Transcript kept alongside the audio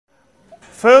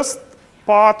First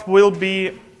part will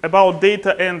be about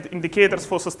data and indicators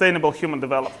for sustainable human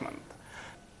development.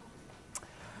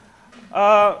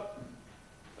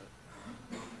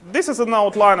 This is an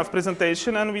outline of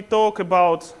presentation, and we talk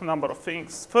about a number of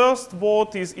things. First,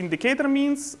 what is indicator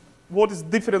means, what is the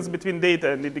difference between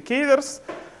data and indicators,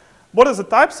 what are the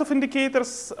types of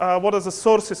indicators, what are the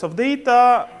sources of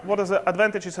data, what are the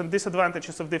advantages and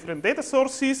disadvantages of different data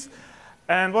sources,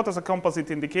 and what are the composite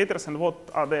indicators, and what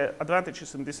are the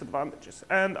advantages and disadvantages.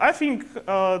 And I think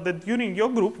that during your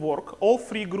group work, all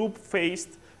three groups faced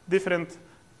different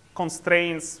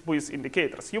constraints with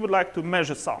indicators. You would like to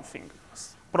measure something,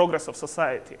 progress of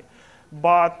society,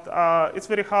 but it's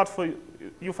very hard for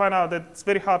you find out that it's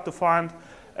very hard to find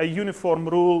a uniform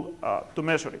rule to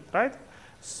measure it, right?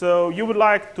 So you would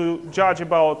like to judge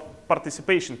about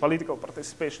participation, political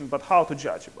participation, but how to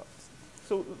judge about it?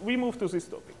 So we move to this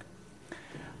topic.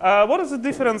 What is the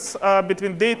difference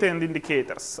between data and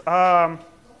indicators?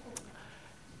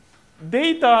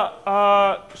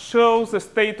 Data shows the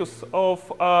status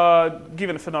of a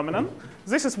given phenomenon.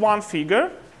 This is one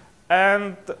figure,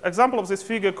 and example of this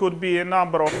figure could be a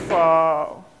number of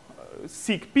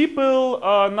sick people,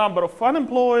 a number of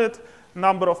unemployed,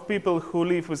 number of people who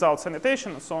live without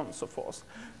sanitation, and so on and so forth.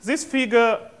 This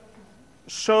figure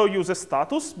shows you the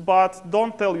status, but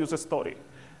don't tell you the story.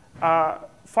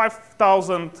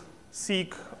 5,000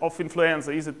 sick of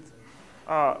influenza, is it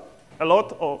a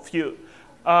lot or few?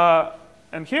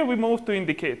 And here we move to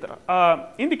indicator.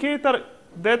 Indicator,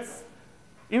 that's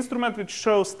instrument which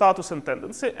shows status and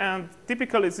tendency, and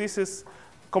typically this is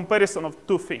comparison of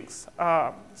two things.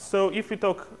 So if we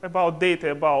talk about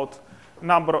data about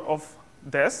number of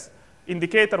deaths,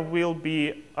 indicator will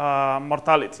be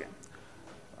mortality.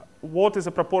 What is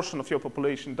the proportion of your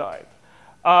population died?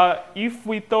 If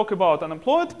we talk about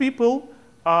unemployed people,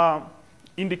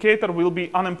 indicator will be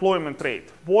unemployment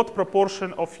rate. What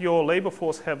proportion of your labor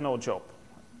force have no job?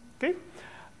 Okay.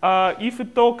 If we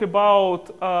talk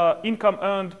about income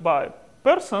earned by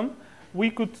person, we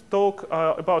could talk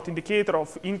about indicator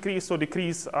of increase or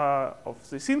decrease of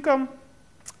this income,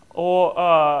 or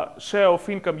share of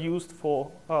income used for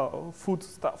food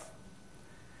stuff.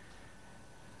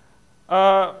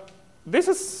 This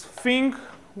is thing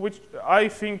which I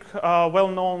think well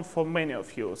known for many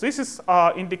of you. This is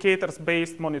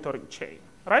indicators-based monitoring chain,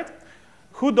 right?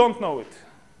 Who don't know it?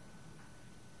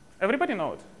 Everybody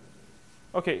know it?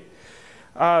 Okay,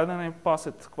 then I pass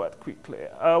it quite quickly.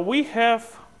 We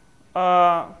have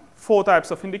 4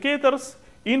 types of indicators: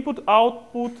 input,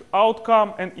 output,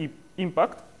 outcome, and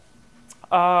impact.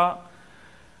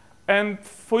 And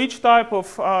for each type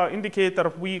of indicator,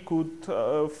 we could,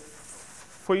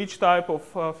 for each type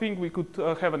of thing, we could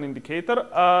have an indicator.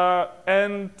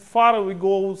 And farther we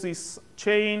go this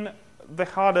chain, the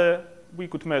harder we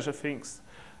could measure things,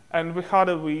 and the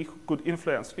harder we could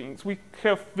influence things. We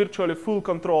have virtually full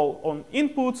control on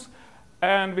inputs,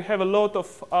 and we have a lot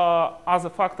of other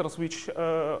factors which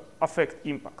affect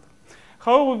impact.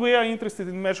 However, we are interested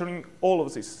in measuring all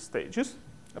of these stages,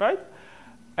 right?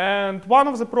 And one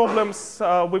of the problems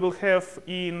we will have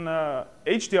in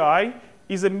HDI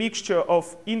is a mixture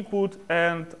of input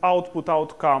and output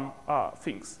outcome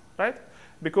things, right?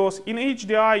 Because in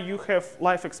HDI, you have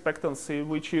life expectancy,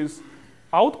 which is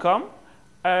outcome,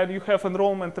 and you have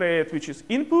enrollment rate, which is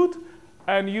input,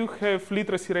 and you have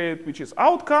literacy rate, which is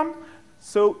outcome.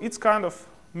 So it's kind of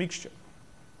mixture.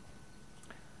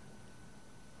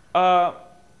 I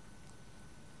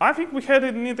think we had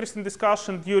an interesting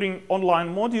discussion during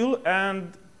online module,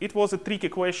 and it was a tricky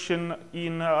question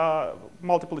in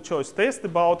multiple choice test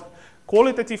about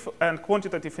qualitative and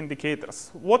quantitative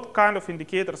indicators. What kind of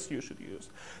indicators you should use?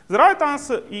 The right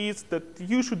answer is that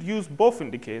you should use both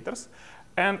indicators.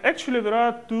 And actually, there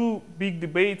are 2 big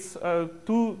debates,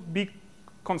 2 big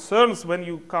concerns when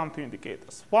you come to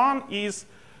indicators. One is,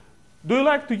 do you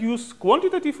like to use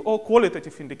quantitative or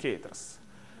qualitative indicators?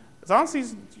 The answer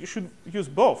is you should use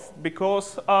both,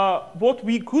 because what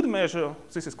we could measure,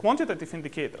 this is quantitative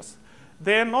indicators,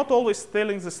 they are not always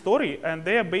telling the story, and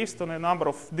they are based on a number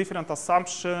of different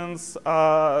assumptions,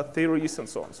 theories, and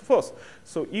so on and so forth.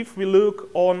 So if we look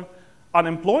on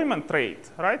unemployment rate,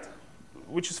 right,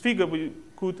 which is figure we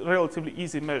could relatively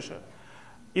easy measure,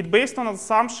 it's based on an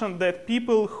assumption that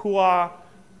people who are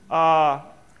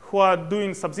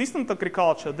doing subsistence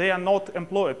agriculture, they are not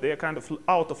employed, they are kind of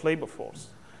out of labor force.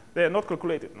 They are not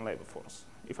calculated in labor force,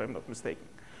 if I'm not mistaken.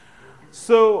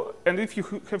 So, and if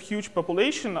you have huge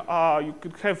population, you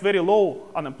could have very low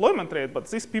unemployment rate, but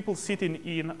these people sitting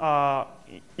in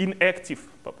inactive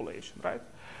population, right?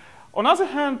 On the other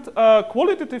hand,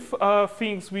 qualitative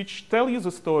things which tell you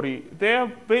the story, they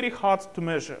are very hard to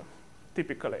measure.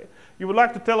 typically. You would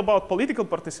like to tell about political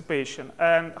participation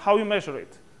and how you measure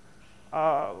it.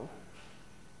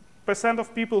 Percent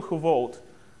of people who vote,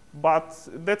 but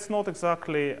that's not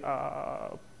exactly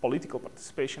political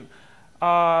participation.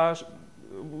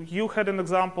 You had an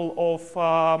example of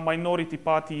minority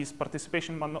parties'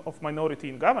 participation of minority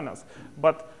in governance,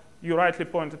 but you rightly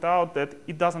pointed out that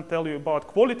it doesn't tell you about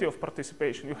quality of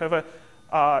participation. You have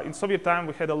in Soviet time,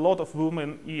 we had a lot of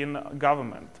women in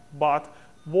government, but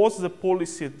was the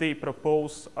policy they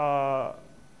propose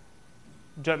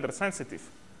gender sensitive?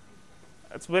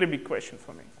 That's a very big question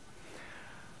for me.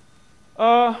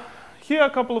 Here are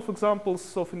a couple of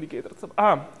examples of indicators.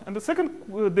 And the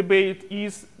second debate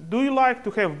is, do you like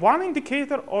to have one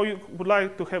indicator or you would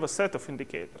like to have a set of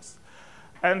indicators?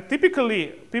 And typically,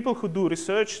 people who do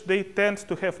research, they tend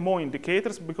to have more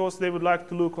indicators because they would like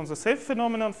to look on the same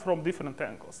phenomenon from different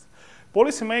angles.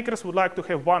 Policymakers would like to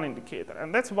have one indicator,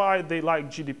 and that's why they like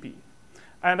GDP.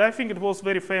 And I think it was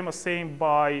very famous saying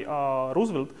by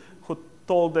Roosevelt, who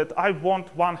told that I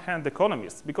want one-hand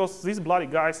economists, because these bloody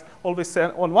guys always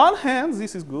said, on one hand,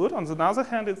 this is good, on the other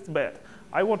hand, it's bad.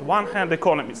 I want one-hand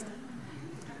economist.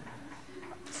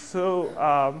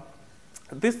 So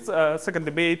this second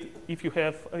debate, if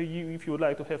you would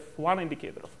like to have one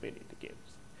indicator of many indicators.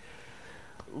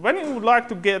 When you would like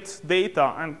to get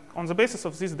data, and on the basis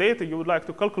of this data, you would like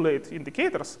to calculate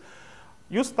indicators,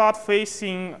 you start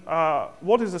facing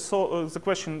what is the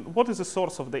question, what is the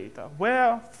source of data?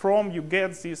 Where from you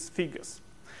get these figures?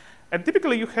 And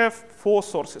typically you have 4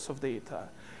 sources of data.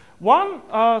 One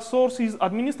source is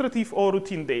administrative or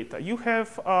routine data. You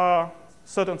have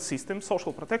certain systems,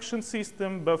 social protection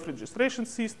system, birth registration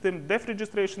system, death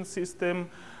registration system,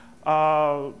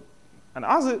 and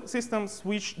other systems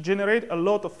which generate a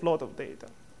lot of data.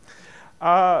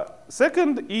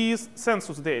 Second is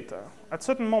census data. At a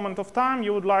certain moment of time,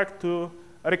 you would like to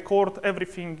record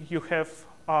everything you have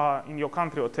in your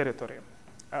country or territory.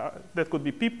 That could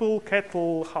be people,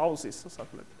 cattle, houses, or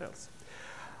something else.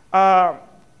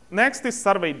 Next is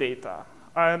survey data.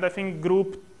 And I think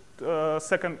group it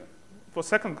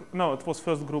was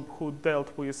first group who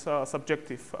dealt with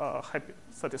subjective happy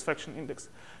satisfaction index.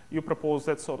 You propose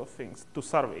that sort of things to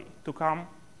survey, to come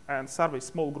and survey a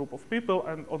small group of people,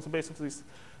 and on the basis of this,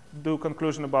 do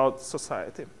conclusion about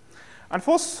society. And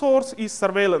fourth source is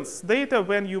surveillance data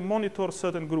when you monitor a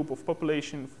certain group of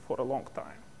population for a long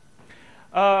time.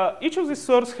 Each of these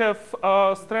sources have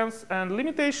strengths and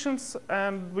limitations,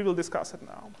 and we will discuss it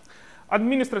now.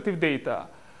 Administrative data.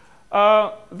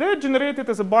 They're generated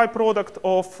as a byproduct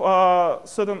of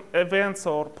certain events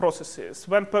or processes.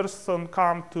 When person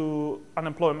comes to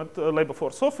unemployment labor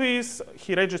force office,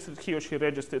 he or she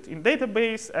registered in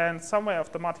database, and somewhere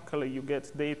automatically you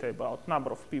get data about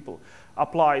number of people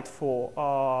applied for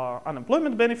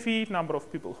unemployment benefit, number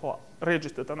of people who are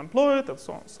registered unemployed, and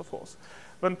so on and so forth.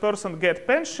 When person get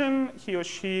pension, he or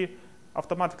she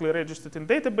automatically registered in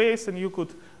database, and you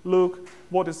could look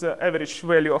what is the average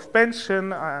value of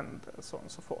pension and so on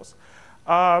and so forth.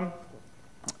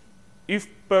 If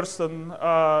person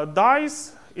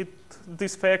dies,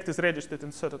 this fact is registered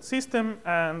in certain system,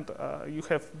 and you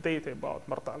have data about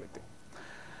mortality.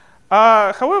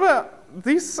 However,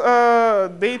 these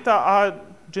data are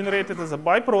generated as a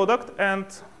byproduct, and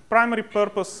primary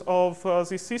purpose of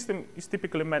this system is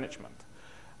typically management.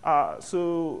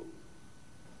 So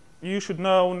you should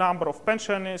know number of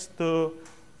pensioners to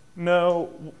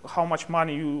know how much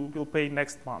money you will pay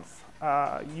next month.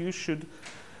 You should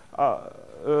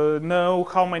know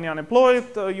how many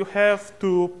unemployed you have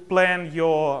to plan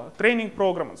your training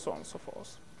program and so on and so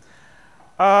forth.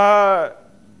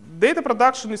 Data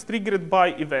production is triggered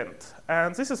by event.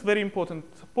 And this is a very important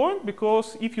point,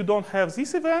 because if you don't have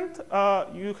this event,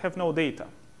 you have no data.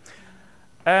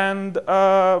 And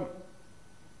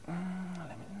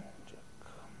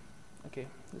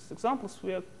these examples,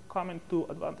 we are coming to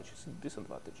advantages and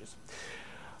disadvantages.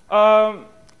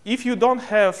 If you don't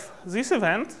have this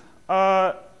event,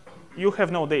 you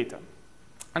have no data.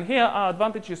 And here are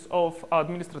advantages of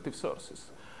administrative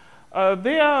sources.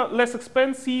 They are less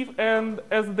expensive, and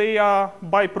as they are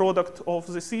byproduct of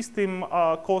the system,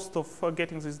 cost of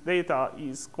getting this data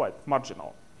is quite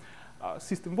marginal.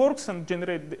 System works and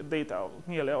generates data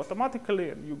nearly automatically,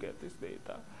 and you get this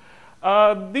data.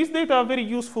 These data are very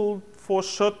useful for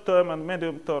short-term and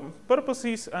medium-term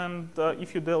purposes, and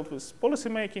if you dealt with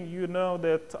policymaking, you know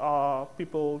that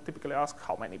people typically ask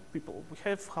how many people we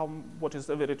have, what is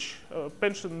the average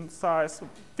pension size,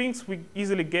 things we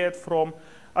easily get from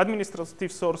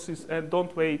administrative sources and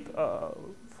don't wait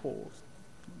for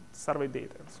survey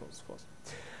data and so forth.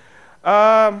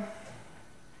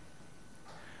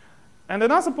 And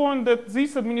another point that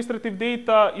this administrative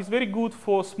data is very good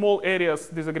for small areas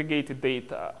disaggregated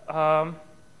data.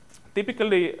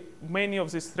 Typically, many of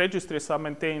these registries are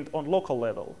maintained on local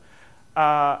level.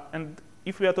 And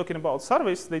if we are talking about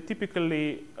surveys, they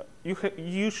typically,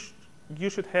 you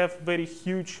should have very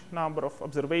huge number of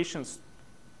observations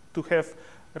to have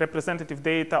representative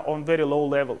data on very low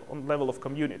level, on level of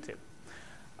community.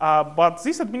 But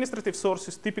these administrative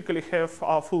sources typically have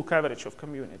full coverage of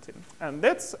community. And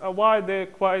that's why they're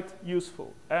quite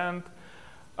useful. And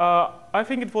I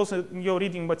think it was in your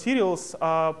reading materials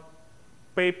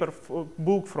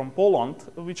book from Poland,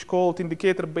 which called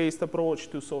Indicator-Based Approach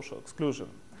to Social Exclusion.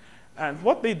 And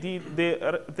what they did,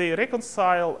 they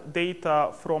reconcile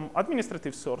data from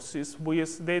administrative sources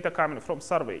with data coming from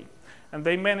survey. And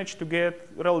they managed to get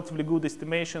relatively good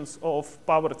estimations of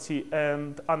poverty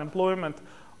and unemployment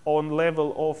on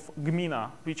level of gmina,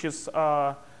 which is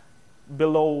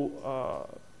below,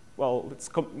 well, it's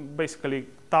basically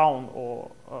town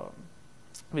or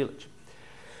village.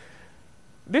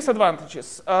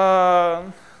 Disadvantages.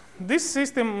 These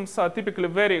systems are typically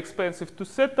very expensive to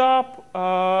set up,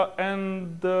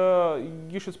 and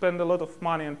you should spend a lot of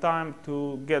money and time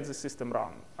to get the system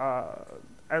run.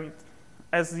 And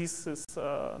as this is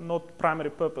not primary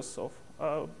purpose of,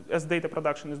 as data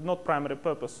production is not primary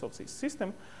purpose of this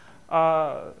system,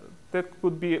 that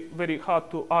could be very hard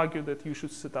to argue that you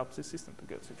should set up the system to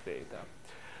get this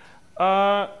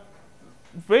data.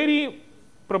 Very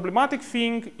problematic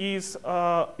thing is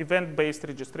event-based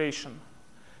registration,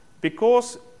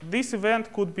 because this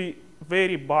event could be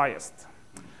very biased.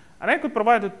 And I could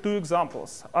provide 2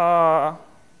 examples.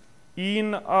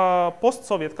 In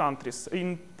post-Soviet countries,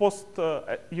 in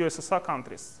post-USSR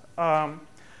countries,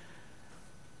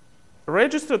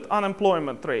 registered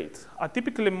unemployment rates are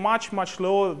typically much, much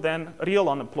lower than real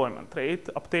unemployment rate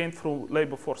obtained through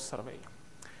labor force survey.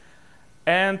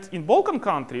 And in Balkan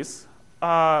countries,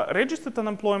 registered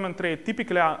unemployment rate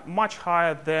typically are much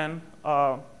higher than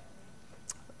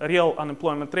real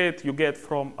unemployment rate you get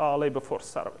from labor force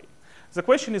survey. The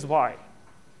question is why?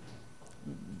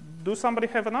 Do somebody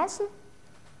have an answer?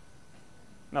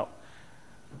 No.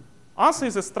 Answer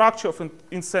is a structure of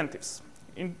incentives.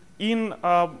 In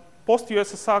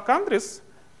post-USSR countries,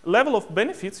 level of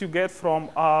benefits you get from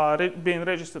being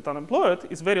registered unemployed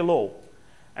is very low.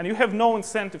 And you have no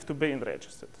incentive to being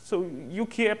registered. So you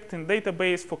kept in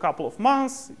database for a couple of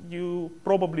months. You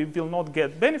probably will not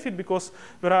get benefit because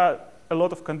there are a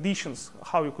lot of conditions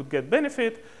how you could get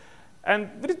benefit. And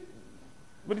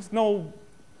there is no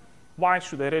why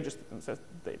should I register in that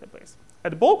database.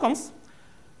 At the Balkans,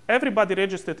 everybody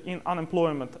registered in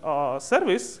unemployment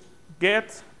service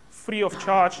get free of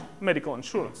charge medical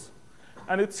insurance.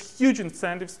 And it's huge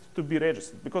incentives to be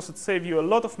registered because it saves you a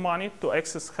lot of money to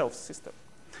access health system.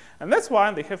 And that's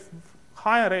why they have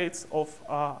higher rates of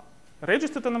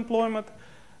registered unemployment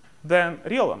than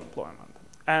real unemployment.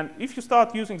 And if you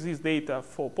start using this data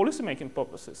for policymaking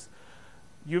purposes,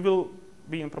 you will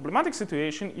be in a problematic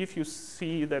situation if you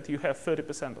see that you have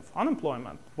 30% of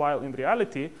unemployment, while in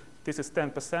reality, this is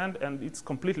 10%, and it's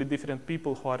completely different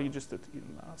people who are registered in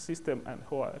a system and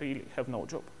who are really have no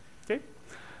job. Okay?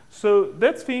 So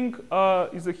that thing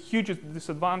is a huge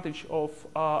disadvantage of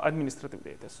administrative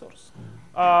data source.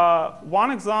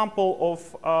 One example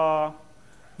of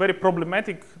very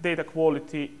problematic data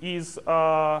quality is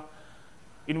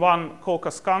in one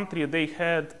Caucasus country, they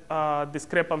had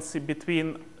discrepancy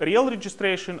between real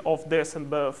registration of death and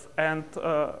birth and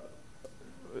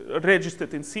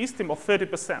registered in system of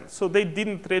 30%. So they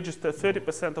didn't register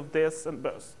 30% of deaths and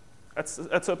births at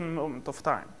a certain moment of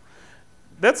time.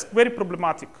 That's very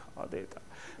problematic data.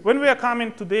 When we are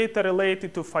coming to data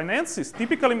related to finances,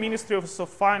 typically Ministry of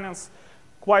Finance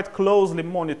quite closely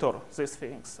monitor these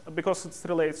things because it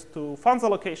relates to funds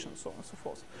allocation, so on and so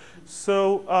forth.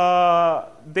 So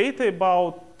data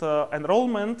about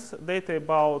enrollment, data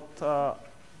about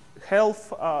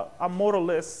health are more or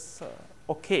less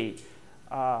okay.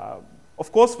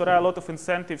 Of course, there are a lot of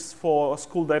incentives for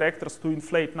school directors to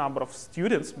inflate number of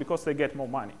students because they get more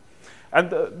money. And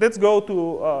let's go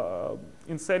to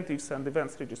incentives and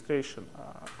events registration.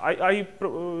 I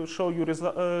show you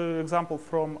example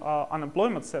from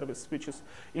unemployment service, which is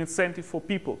incentive for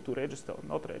people to register or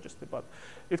not register, but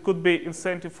it could be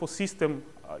incentive for system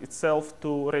itself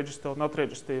to register or not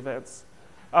register events.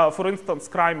 For instance,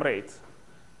 crime rate.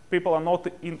 People are not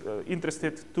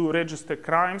interested to register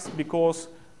crimes because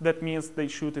that means they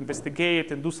should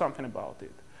investigate and do something about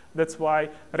it. That's why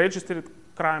registered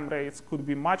crime rates could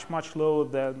be much, much lower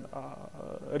than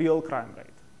real crime rate.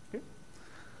 Okay?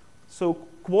 So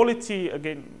quality,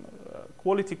 again,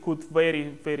 quality could vary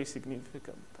very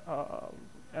significant.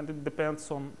 and it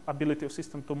depends on ability of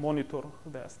system to monitor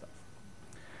their stuff.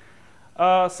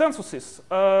 Censuses.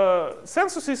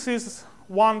 Censuses is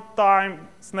one-time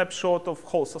snapshot of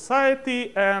whole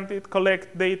society, and it collects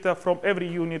data from every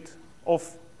unit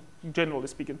of, generally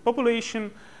speaking,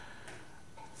 population.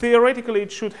 Theoretically,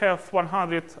 it should have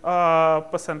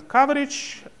 100%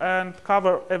 coverage and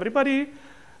cover everybody.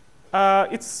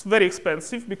 It's very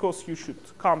expensive because you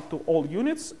should come to all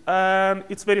units, and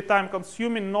it's very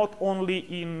time-consuming, not only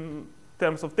in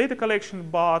terms of data collection,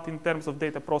 but in terms of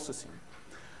data processing.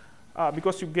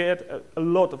 Because you get a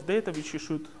lot of data which you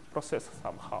should process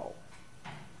somehow.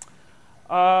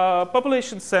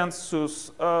 Population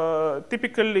census,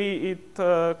 typically it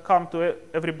comes to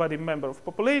everybody member of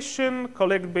population,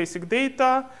 collect basic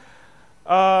data.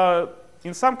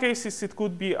 In some cases, it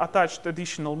could be attached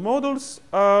additional modules.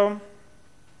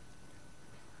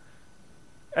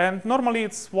 And normally,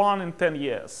 it's 1 in 10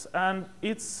 years. And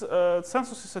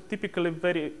censuses are typically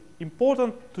very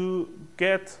important to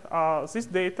get this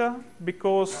data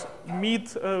because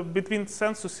between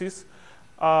censuses,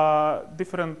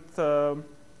 different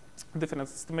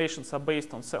estimations are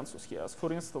based on census years.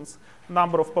 For instance,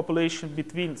 number of population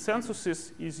between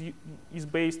censuses is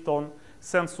based on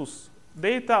census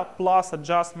data plus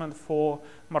adjustment for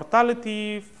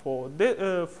mortality, for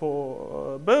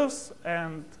births,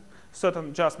 and certain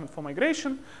adjustment for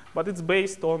migration, but it's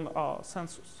based on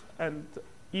census. And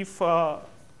if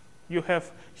you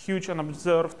have huge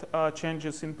unobserved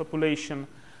changes in population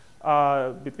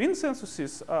between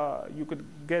censuses, you could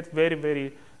get very,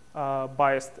 very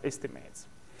biased estimates.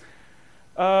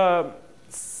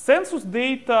 Census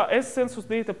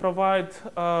data provide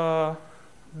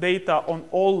data on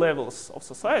all levels of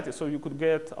society, so you could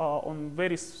get on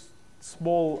very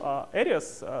small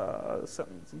areas,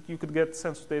 you could get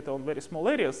census data on very small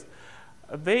areas.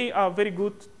 They are very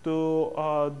good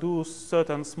to do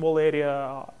certain small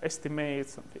area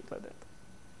estimates and things like that.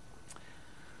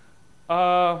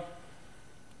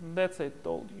 That's I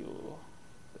told you.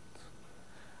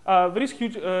 There is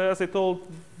huge, as I told,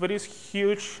 there is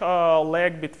huge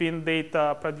lag between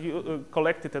data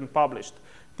collected and published.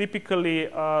 Typically,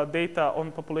 data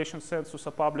on population census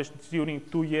are published during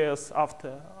 2 years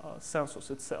after census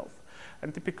itself.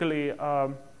 And typically,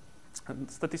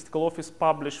 statistical office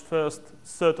publish first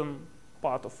certain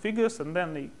part of figures, and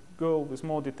then they go with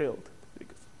more detailed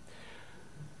figures.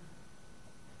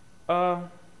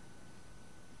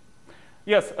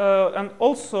 Yes, and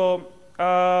also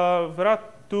there are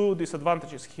 2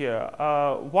 disadvantages here.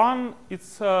 One,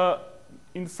 it's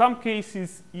in some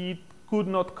cases it could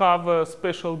not cover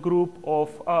special group of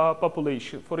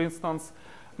population. For instance,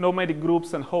 nomadic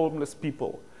groups and homeless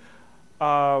people.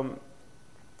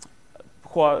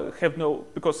 Who have no,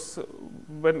 because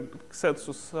when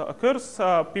census occurs,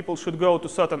 people should go to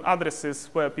certain addresses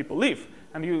where people live.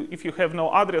 And if you have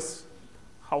no address,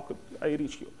 how could I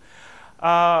reach you?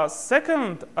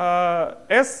 Second,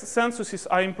 as censuses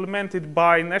are implemented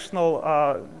by national,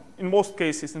 in most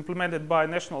cases, implemented by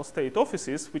national state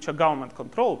offices, which are government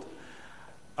controlled,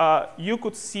 you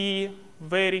could see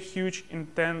very huge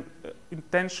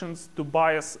intentions to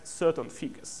bias certain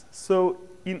figures. So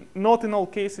not in all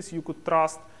cases you could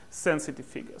trust sensitive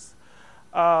figures.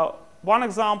 One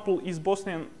example is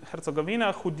Bosnia and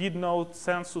Herzegovina, who did no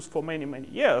census for many, many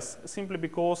years, simply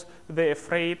because they're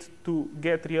afraid to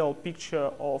get real picture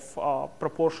of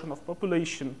proportion of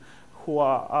population who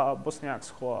are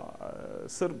Bosniaks, who are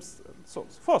Serbs, and so on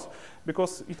and so forth,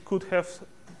 because it could have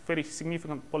very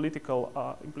significant political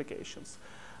implications.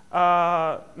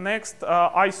 Next,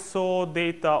 I saw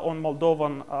data on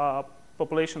Moldovan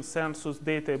population census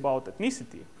data about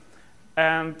ethnicity.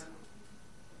 And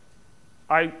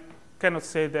I cannot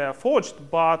say they are forged,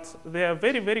 but they are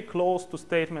very, very close to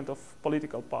statement of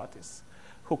political parties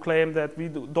who claim that we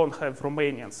don't have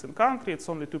Romanians in country. It's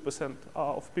only 2%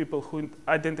 of people who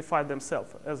identify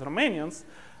themselves as Romanians,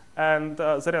 and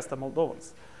the rest are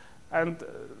Moldovans. And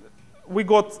we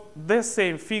got the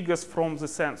same figures from the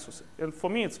census. And for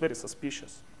me, it's very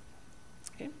suspicious.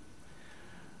 Okay.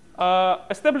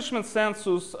 Establishment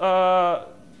census,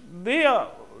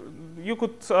 you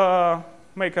could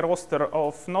make a roster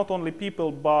of not only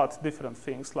people, but different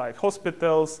things like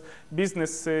hospitals,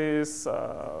 businesses,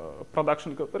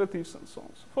 production cooperatives, and so on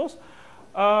and so forth.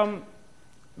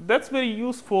 That's very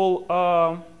useful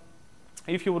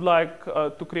if you would like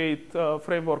to create a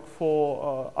framework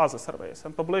for other surveys.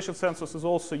 And population census is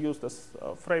also used as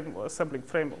a sampling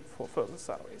framework for further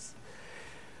surveys.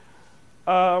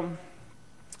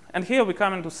 And here we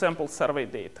come into sample survey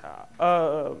data.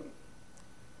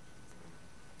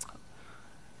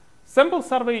 Sample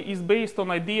survey is based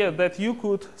on idea that you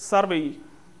could survey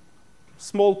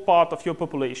small part of your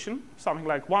population, something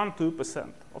like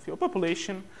 1–2% of your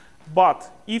population.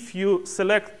 But if you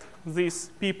select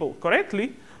these people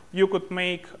correctly, you could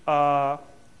make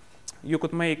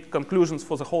conclusions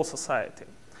for the whole society.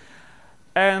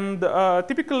 And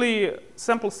typically,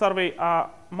 sample surveys are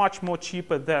much more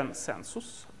cheaper than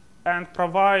census and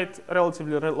provide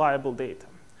relatively reliable data.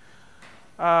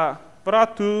 There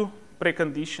are two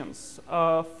preconditions.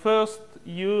 First,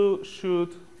 you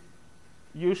should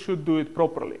do it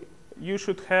properly. You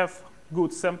should have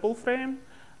good sample frame.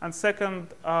 And second,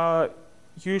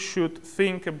 you should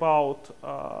think about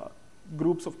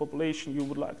groups of population you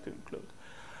would like to include.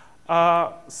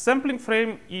 Sampling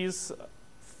frame is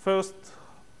first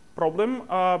problem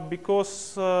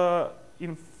because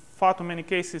in far too many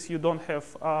cases you don't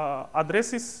have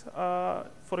addresses.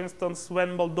 For instance,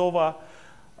 when Moldova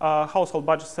household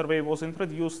budget survey was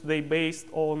introduced, they based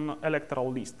on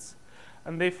electoral lists.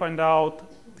 And they find out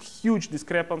huge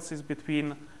discrepancies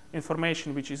between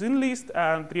information which is in list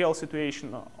and real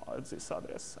situation at this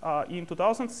address. In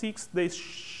 2006, they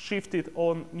shifted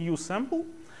on new sample,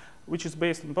 which is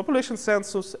based on population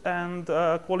census, and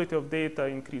quality of data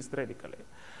increased radically.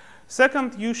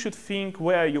 Second, you should think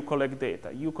where you collect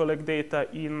data. You collect data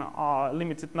in a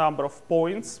limited number of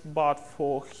points, but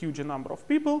for huge number of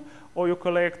people, or you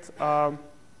collect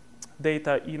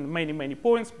data in many, many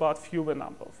points, but fewer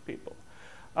number of people.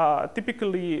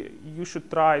 Typically, you should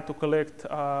try to collect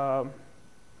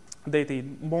data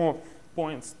in more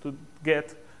points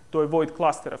to avoid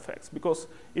cluster effects. Because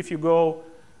if you go,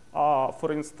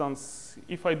 for instance,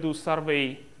 if I do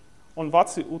survey on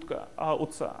Vatsi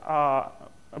Utsa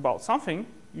about something,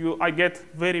 I get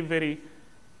very, very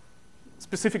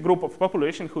specific group of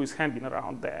population who is hanging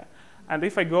around there. And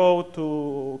if I go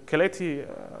to Keleti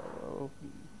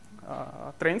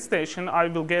train station, I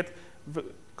will get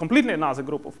completely another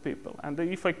group of people. And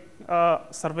if I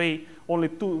survey only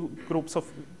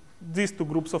these two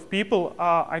groups of people,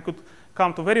 I could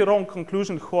come to very wrong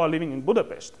conclusion who are living in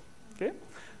Budapest. Okay?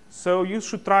 So you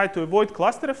should try to avoid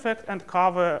cluster effect and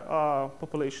cover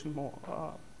population more.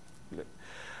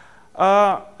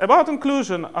 About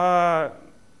inclusion,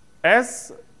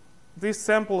 as these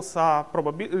samples are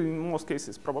in most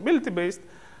cases probability-based,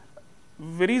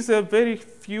 there is a very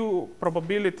few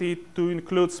probability to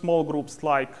include small groups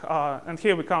like, and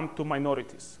here we come to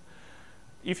minorities.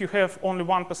 If you have only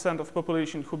 1% of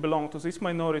population who belong to this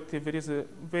minority, there is a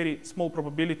very small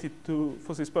probability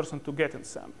for this person to get in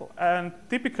sample. And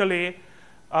typically,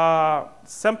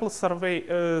 sample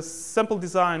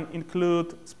design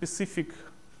include specific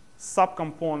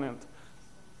subcomponent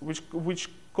which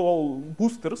call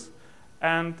boosters,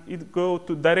 and it go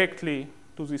directly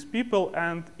to these people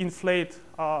and inflate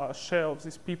share of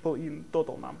these people in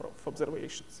total number of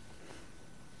observations.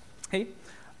 Okay.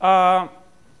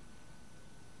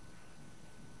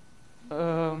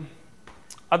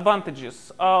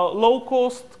 Advantages: low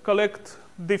cost, collect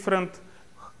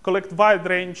wide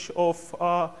range of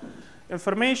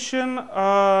information,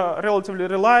 relatively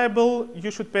reliable.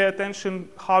 You should pay attention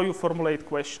how you formulate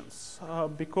questions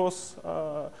because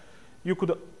you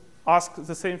could ask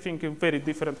the same thing in a very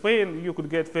different way and you could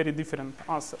get very different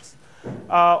answers.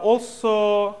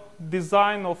 Also,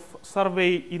 design of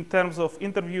survey in terms of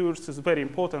interviewers is very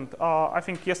important. I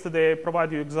think yesterday I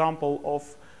provided you example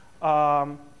of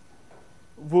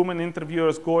women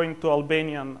interviewers going to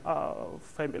Albanian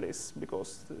families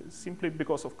simply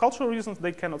because of cultural reasons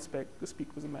they cannot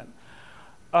speak with men.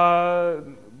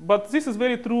 But this is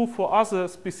very true for other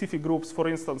specific groups, for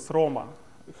instance, Roma,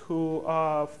 who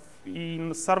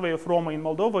in survey of Roma in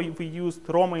Moldova, we used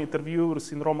Roma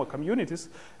interviewers in Roma communities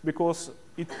because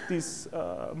it is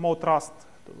more trust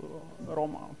to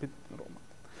Roma.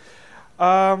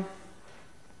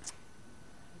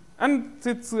 And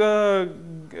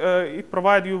it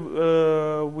provides you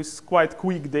with quite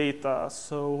quick data,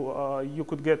 so you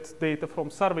could get data from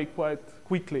survey quite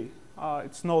quickly.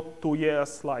 It's not 2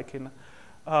 years like in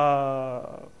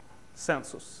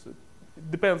census. It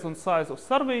depends on size of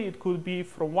survey. It could be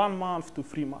from 1 month to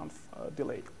 3 month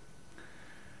delay.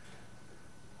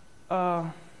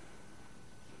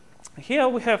 Here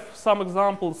we have some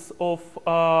examples of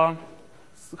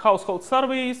household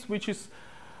surveys, which is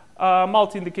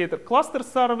multi-indicator cluster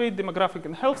survey, demographic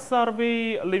and health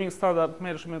survey, living standard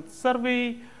measurement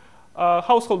survey,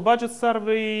 household budget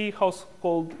survey,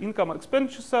 household income and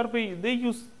expenditure survey. They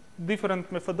use different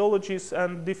methodologies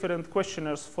and different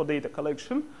questionnaires for data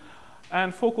collection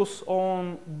and focus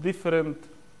on different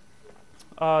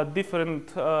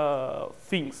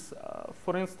things.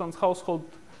 For instance, household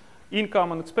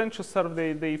income and expenditure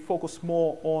survey, they focus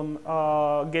more on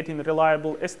getting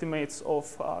reliable estimates of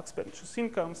expenditures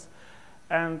incomes.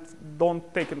 and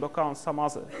don't take into account some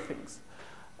other things.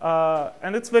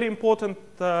 And it's very important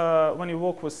when you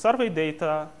work with survey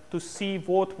data to see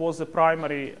what was the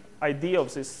primary idea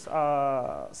of this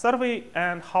survey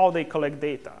and how they collect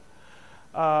data.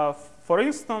 For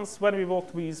instance, when we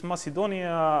worked with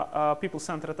Macedonia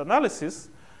people-centered analysis,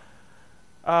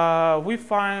 we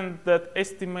find that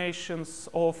estimations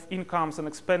of incomes and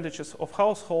expenditures of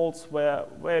households were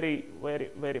very, very,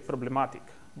 very problematic.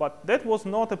 But that was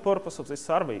not the purpose of this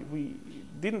survey.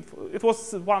 It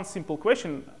was one simple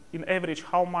question: in average,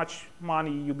 how much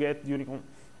money you get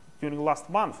during last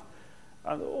month?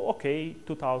 Okay,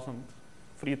 2,000,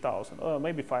 3,000,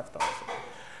 maybe 5,000.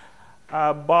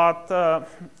 But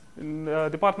in the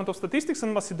Department of Statistics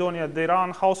in Macedonia, they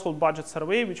run household budget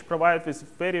survey, which provide with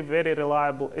very, very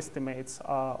reliable estimates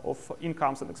of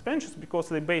incomes and expenditures, because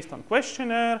they're based on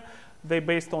questionnaire, they're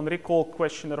based on recall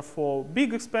questionnaire for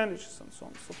big expenditures, and so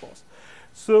on and so forth.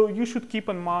 So you should keep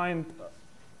in mind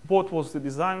what was the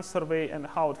design survey and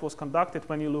how it was conducted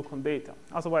when you look on data.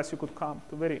 Otherwise, you could come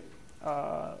to very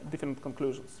different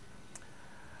conclusions.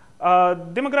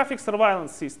 Demographic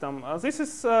surveillance system. This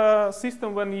is a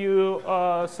system when you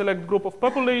select group of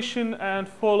population and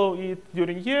follow it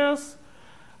during years.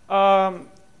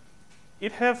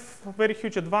 It has a very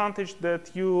huge advantage that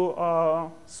you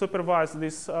supervise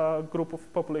this group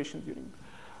of population during.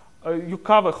 You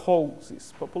cover whole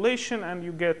this population and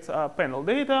you get panel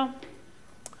data.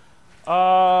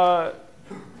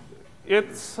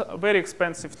 It's very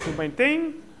expensive to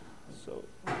maintain. So,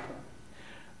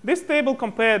 this table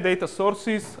compares data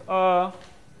sources.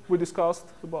 We discussed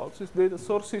about these data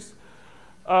sources,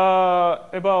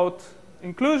 about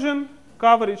inclusion,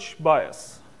 coverage,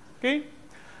 bias. Okay,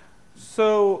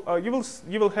 so you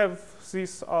will have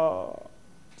these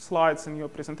slides in your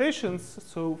presentations.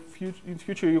 So in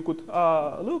future you could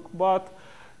look, but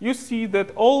you see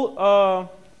that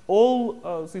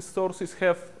all these sources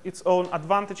have its own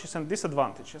advantages and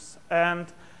disadvantages, and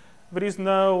there is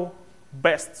no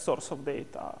best source of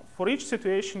data. For each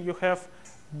situation, you have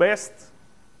best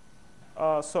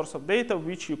source of data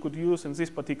which you could use in this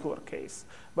particular case.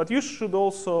 But you should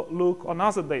also look on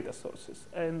other data sources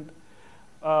and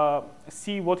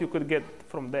see what you could get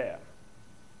from there.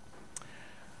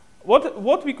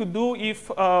 What we could do if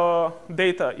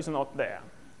data is not there?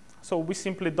 So we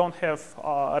simply don't have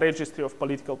a registry of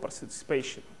political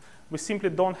participation. We simply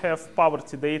don't have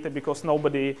poverty data because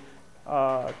nobody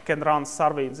can run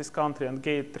survey in this country and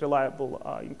get reliable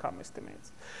income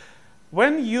estimates.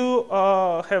 When you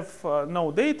have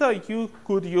no data, you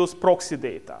could use proxy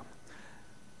data.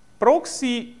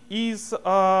 Proxy is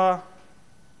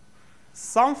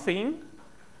something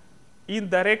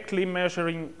indirectly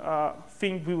measuring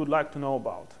thing we would like to know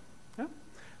about. Yeah?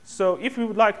 So if we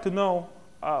would like to know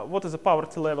what is the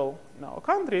poverty level in our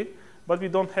country, but we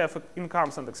don't have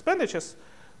incomes and expenditures,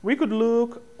 we could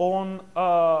look on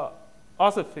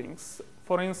other things.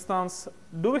 For instance,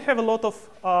 do we have a lot of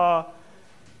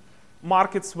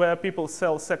markets where people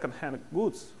sell second-hand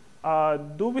goods?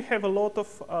 Do we have a lot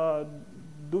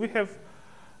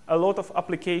of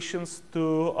applications to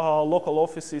local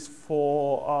offices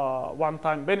for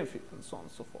one-time benefit and so on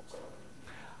and so forth?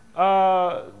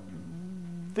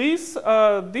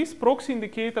 These proxy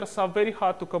indicators are very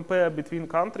hard to compare between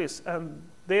countries, and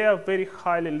they are very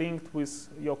highly linked with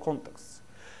your contexts.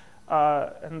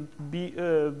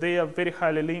 They are very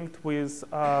highly linked with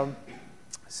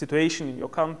situation in your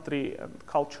country and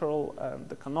cultural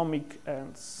and economic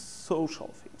and social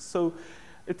things. So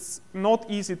it's not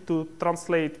easy to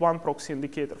translate one proxy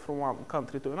indicator from one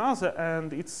country to another,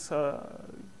 and it's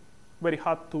very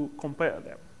hard to compare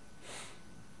them.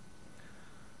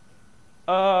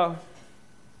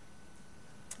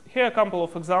 Here are a couple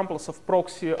of examples of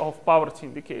proxy of poverty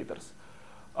indicators.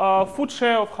 Food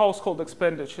share of household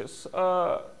expenditures.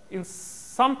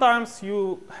 Sometimes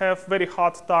you have very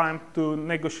hard time to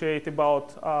negotiate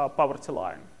about poverty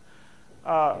line.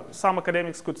 Some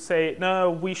academics could say,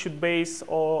 no, we should base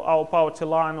our poverty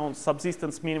line on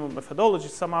subsistence minimum methodology.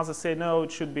 Some others say, no,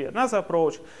 it should be another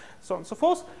approach, so on and so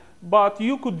forth. But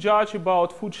you could judge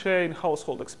about food share in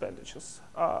household expenditures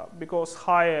because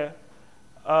higher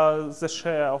the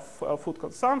share of food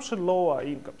consumption, lower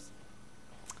incomes.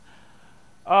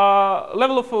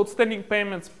 Level of outstanding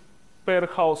payments per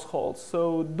household.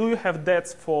 So do you have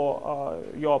debts for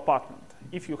your apartment?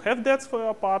 If you have debts for your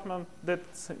apartment,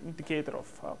 that's an indicator of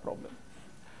a problem.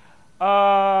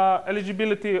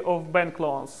 Eligibility of bank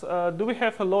loans. Do we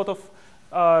have a lot of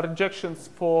rejections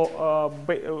for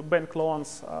bank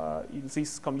loans in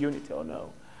this community or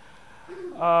no?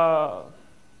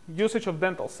 Usage of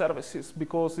dental services,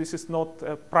 because this is not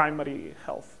a primary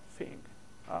health thing.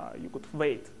 you could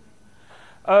wait.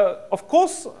 Of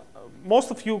course,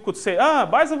 most of you could say,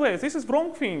 by the way, this is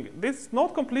wrong thing. This is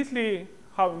not completely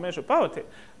how we measure poverty.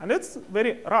 And that's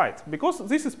very right, because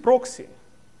this is proxy.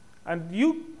 And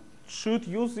you should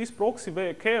use this proxy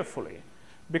very carefully,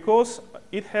 because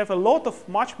it has a lot of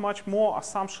much more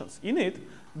assumptions in it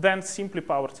than simply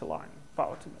poverty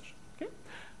measure. Okay?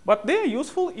 But they're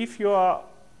useful if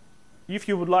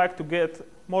you would like to get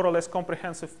more or less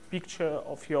comprehensive picture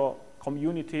of your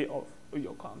community, of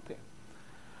your country.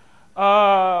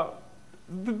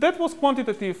 That was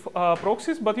quantitative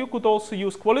proxies, but you could also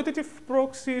use qualitative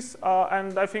proxies,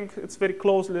 and I think it's very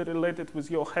closely related with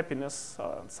your happiness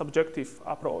subjective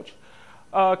approach.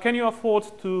 Can you afford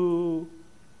to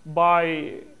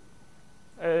buy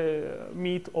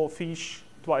meat or fish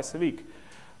twice a week?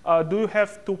 Do you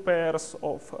have 2 pairs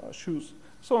of shoes?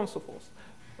 So on and so forth.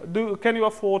 Can you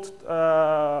afford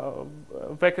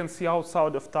vacancy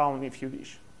outside of town if you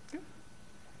wish? Okay.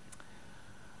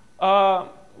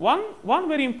 One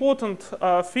very important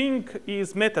thing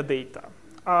is metadata.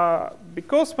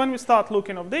 Because when we start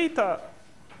looking at data,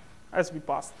 as we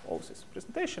passed all this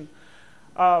presentation,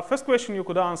 first question you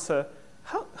could answer,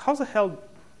 how the hell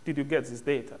did you get this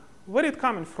data? Where is it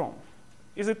coming from?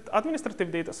 Is it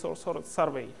administrative data source or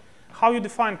survey? How you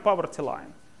define poverty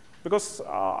line? Because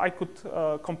I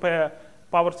could compare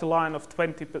poverty line of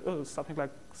something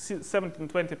like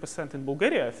 17–20% in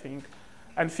Bulgaria, I think,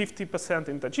 and 50%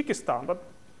 in Tajikistan. But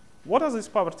what is this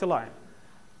poverty line?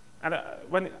 And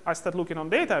when I start looking on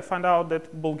data, I find out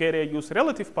that Bulgaria uses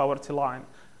relative poverty line,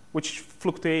 which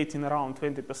fluctuates in around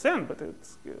 20%, but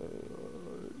it's,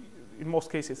 in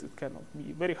most cases it cannot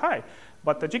be very high.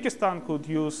 But Tajikistan could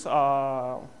use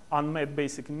unmet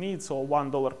basic needs or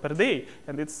 $1 per day,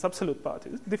 and it's absolute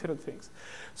poverty. It's different things.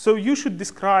 So you should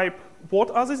describe what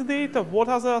are these data, what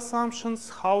are the assumptions,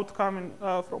 how it's coming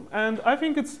from. And I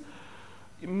think it's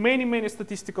many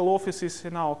statistical offices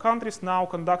in our countries now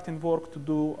conducting work to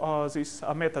do this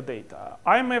metadata.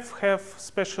 IMF have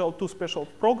two special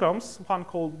programs, one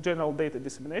called General Data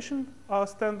Dissemination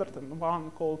Standard and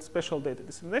one called Special Data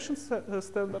Dissemination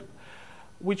Standard,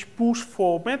 which push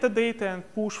for metadata and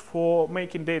push for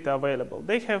making data available.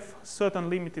 They have certain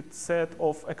limited set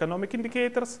of economic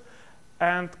indicators,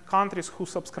 and countries who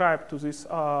subscribe to these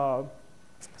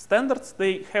standards,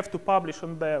 they have to publish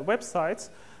on their websites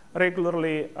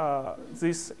regularly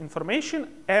this information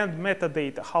and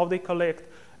metadata, how they collect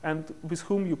and with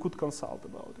whom you could consult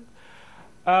about it.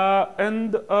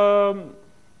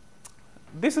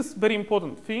 This is very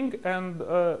important thing, and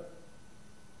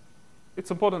it's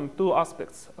important in 2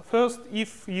 aspects. First,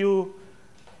 if you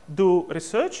do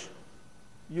research,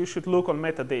 you should look on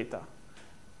metadata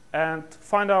and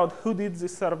find out who did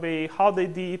this survey, how they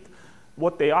did,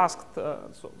 what they asked,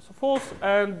 so forth,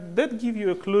 and that gives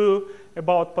you a clue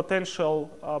about potential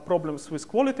problems with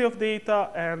quality of data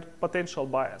and potential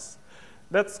bias.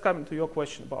 That's coming to your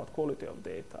question about quality of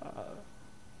data.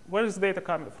 Where is data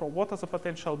coming from? What is the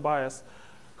potential bias?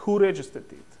 Who registered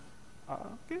it?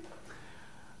 Okay.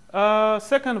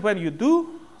 Second, when you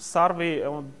do survey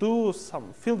or do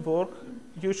some field work,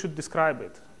 you should describe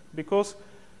it, because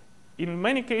in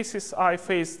many cases, I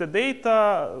face the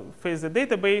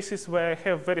databases where I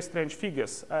have very strange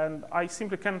figures, and I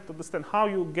simply cannot understand how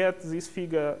you get this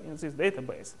figure in this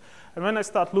database. And when I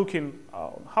start looking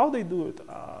how they do it,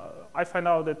 I find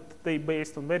out that they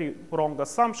based on very wrong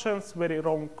assumptions, very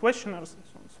wrong questionnaires, and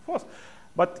so on and so forth.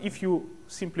 But if you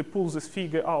simply pull this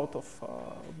figure out of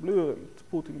blue and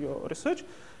put in your research, it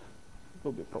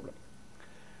will be a problem.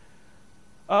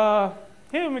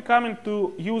 Here we come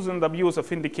into use and abuse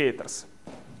of indicators.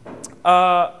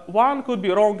 One could be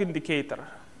wrong indicator.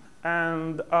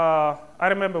 And I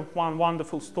remember one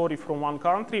wonderful story from one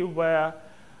country where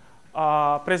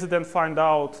president found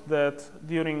out that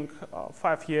during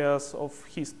 5 years of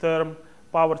his term,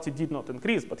 poverty did not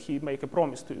increase, but he made a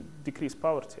promise to decrease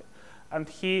poverty. And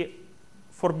he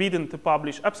forbidden to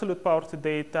publish absolute poverty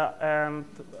data and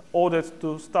ordered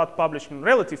to start publishing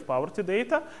relative poverty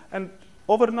data. And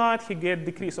overnight, he get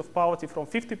decrease of poverty from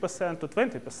 50% to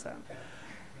 20%.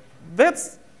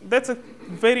 That's a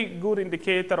very good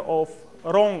indicator of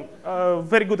wrong,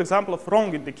 very good example of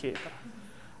wrong indicator,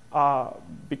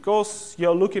 because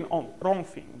you're looking on wrong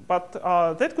thing. But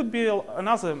that could be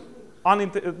another,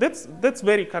 that's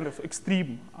very kind of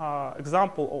extreme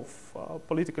example of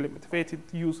politically motivated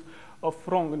use of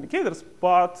wrong indicators.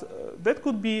 But that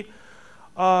could be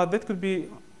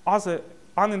other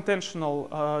unintentional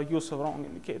use of wrong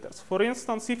indicators. For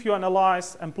instance, if you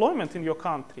analyze employment in your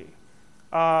country,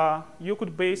 you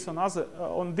could base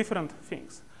on different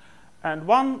things. And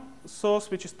one source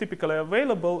which is typically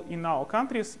available in our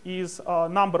countries is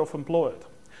number of employed.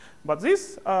 But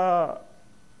this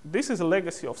is a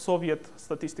legacy of Soviet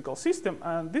statistical system,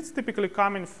 and it's typically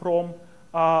coming from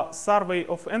a survey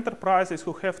of enterprises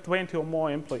who have 20 or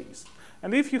more employees.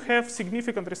 And if you have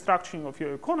significant restructuring of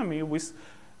your economy with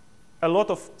a lot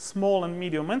of small and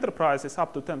medium enterprises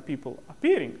up to 10 people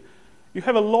appearing, you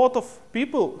have a lot of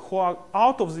people who are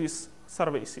out of this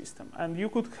survey system. And you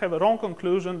could have a wrong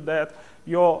conclusion that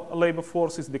your labor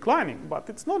force is declining, but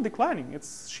it's not declining,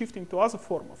 it's shifting to other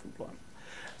form of employment.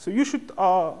 So you should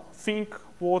think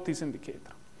what is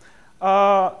indicator.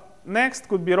 Next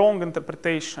could be wrong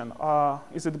interpretation.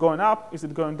 Is it going up? Is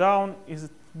it going down? Is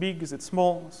it big? Is it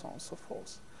small? So on and so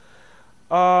forth.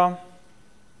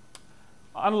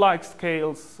 Unlike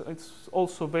scales, it's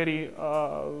also very,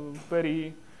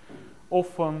 very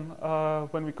often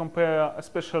when we compare,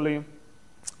 especially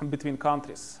between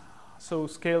countries. So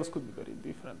scales could be very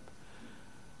different.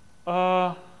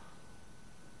 Yeah.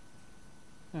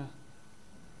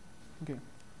 Okay.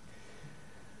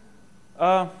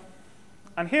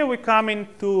 And here we come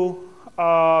into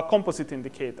composite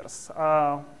indicators.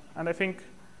 And I think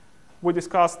we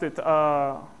discussed it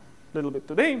a little bit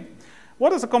today.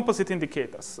 What are the composite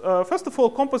indicators? First of all,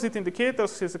 composite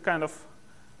indicators is a kind of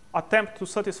attempt to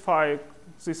satisfy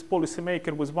this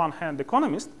policymaker with one-hand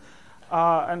economist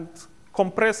and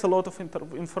compress a lot of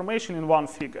information in one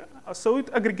figure. So it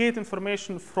aggregates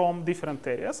information from different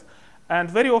areas. And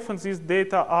very often these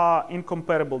data are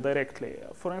incomparable directly.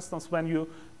 For instance, when you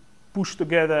push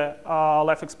together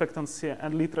life expectancy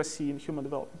and literacy in Human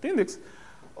Development Index,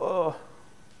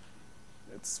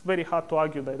 it's very hard to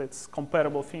argue that it's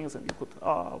comparable things and you could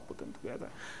put them together.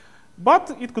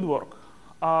 But it could work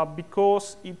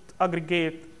because it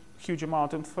aggregates huge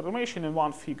amount of information in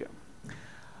one figure.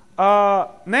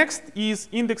 Next is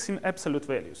index in absolute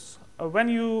values. When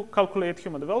you calculate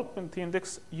Human Development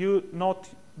Index, you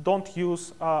don't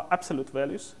use absolute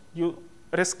values, you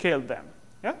rescale them.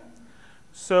 Yeah?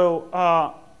 So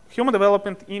Human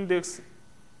Development Index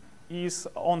is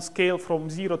on scale from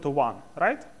 0 to 1,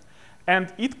 right?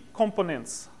 And its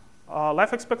components,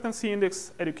 life expectancy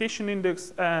index, education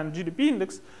index, and GDP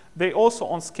index, they also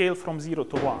on scale from 0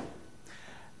 to 1.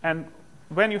 And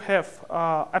when you have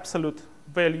absolute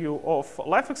value of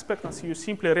life expectancy, you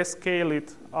simply rescale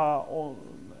it on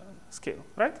scale,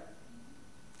 right?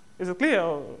 Is it clear?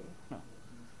 Or no?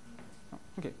 No.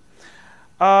 Okay.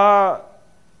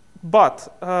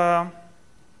 But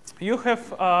you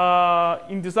have,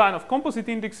 in design of composite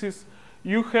indexes,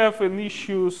 you have an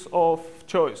issues of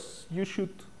choice. You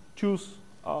should choose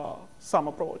some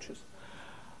approaches.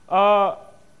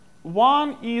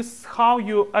 One is how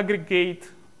you aggregate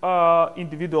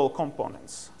individual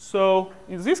components. So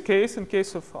in this case, in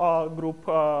case of group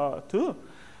 2,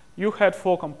 you had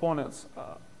 4 components.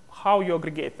 How you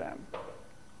aggregate them?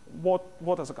 What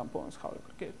are the components? How you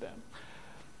aggregate them?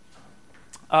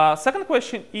 Second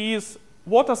question is,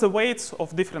 what are the weights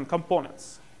of different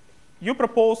components? You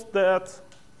propose that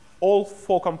all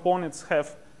 4 components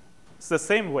have the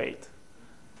same weight,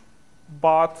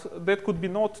 but that could be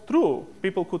not true.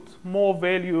 People could more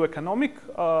value economic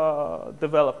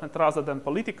development rather than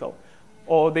political,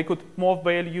 or they could more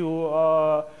value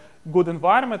good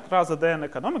environment rather than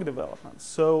economic development.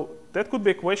 So that could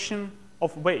be a question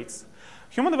of weights.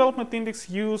 Human Development Index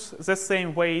use the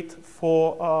same weight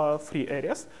for 3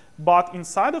 areas, but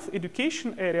inside of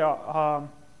education area,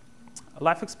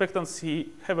 life expectancy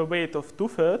have a weight of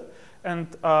 2/3, and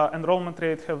enrollment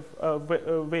rate have a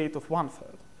weight of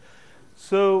 1/3.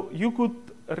 So you could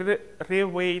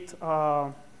re-weight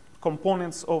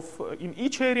components of in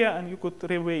each area, and you could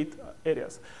re-weight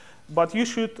areas. But you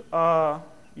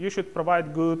should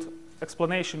provide good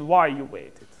explanation why you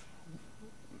weight it,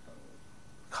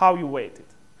 how you weight it.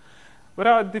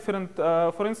 There are different,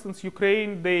 for instance,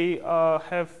 Ukraine, they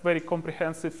have very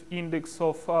comprehensive index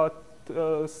of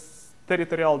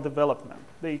territorial development.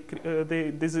 They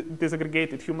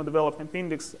disaggregated Human Development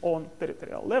Index on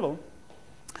territorial level.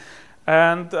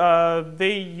 And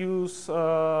they use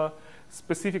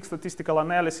specific statistical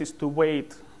analysis to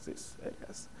weight these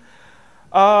areas.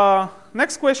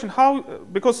 Next question, how,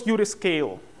 because you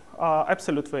rescale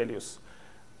absolute values,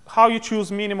 how you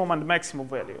choose minimum and maximum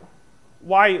value?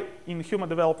 Why in Human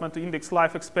Development Index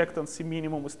life expectancy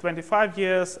minimum is 25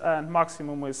 years and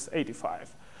maximum is 85?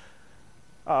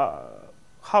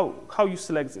 How you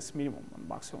select this minimum and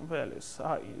maximum values?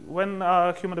 When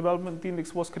Human Development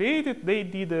Index was created, they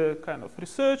did a kind of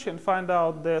research and find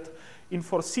out that in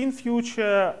foreseen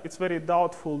future, it's very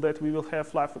doubtful that we will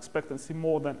have life expectancy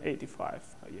more than 85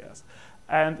 years.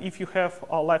 And if you have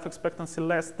a life expectancy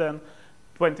less than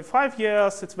 25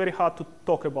 years, it's very hard to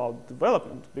talk about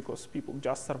development because people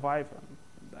just survive and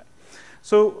die.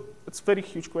 So it's a very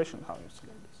huge question how you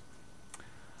select this.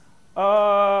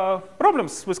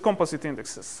 Problems with composite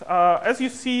indexes. As you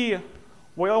see,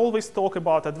 we always talk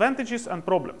about advantages and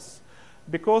problems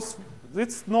because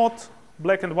it's not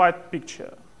black and white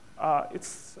picture.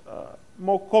 It's a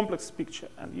more complex picture,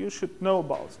 and you should know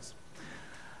about this.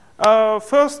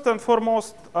 First and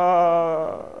foremost,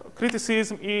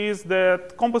 criticism is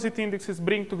that composite indexes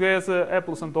bring together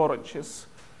apples and oranges,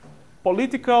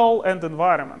 political and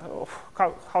environment.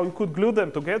 How you could glue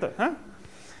them together,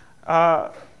 huh?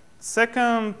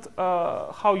 Second,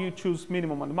 how you choose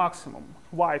minimum and maximum.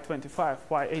 Why 25?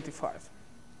 Why 85?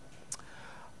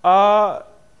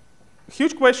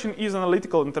 Huge question is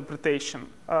analytical interpretation.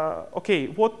 Okay,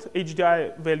 what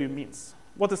HDI value means?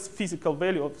 What is physical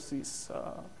value of this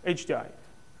HDI?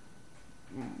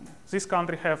 This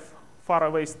country have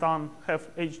faraway Stan have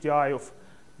HDI of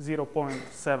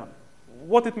 0.7.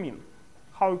 What it mean?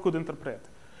 How you could interpret?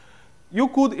 You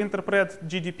could interpret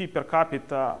GDP per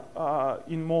capita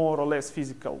in more or less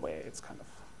physical way. It's kind of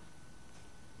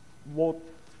what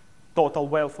total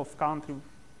wealth of country.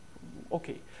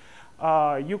 Okay.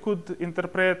 You could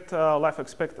interpret life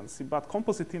expectancy, but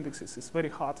composite indexes is very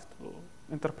hard to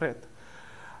interpret.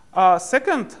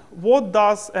 Second, what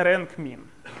does a rank mean?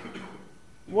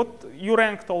 What you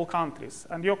ranked all countries,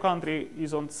 and your country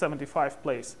is on 75th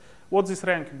place. What does this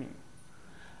rank mean?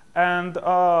 And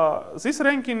this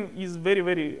ranking is very,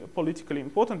 very politically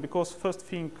important because first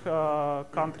thing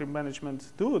country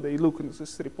management do, they look into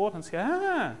this report and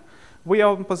say, we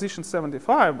are on position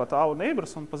 75, but our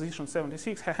neighbors on position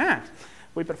 76,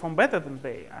 we perform better than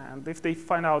they. And if they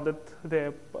find out that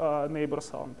their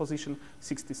neighbors are on position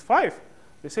 65,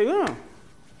 they say,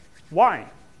 why?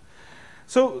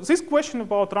 So this question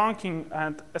about ranking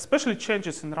and especially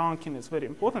changes in ranking is very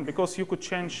important because you could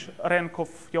change rank of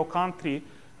your country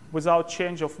without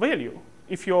change of value.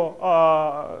 If your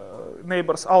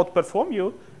neighbors outperform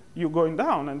you, you're going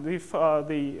down. And if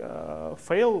they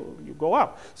fail, you go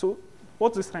up. So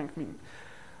what does this rank mean?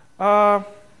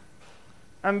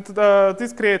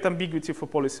 This creates ambiguity for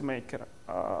policymaker.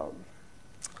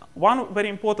 One very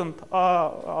important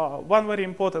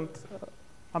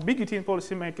ambiguity in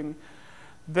policymaking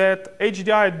that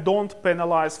HDI don't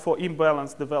penalize for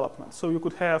imbalanced development. So you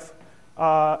could have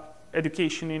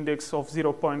education index of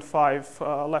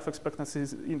 0.5, life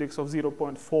expectancy index of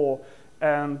 0.4,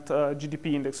 and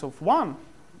GDP index of 1.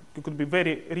 You could be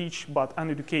very rich but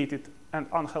uneducated and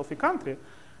unhealthy country.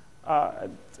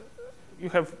 And you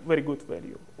have very good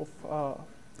value of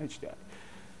HDI.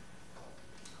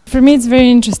 For me, it's very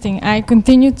interesting. I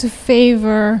continue to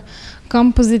favor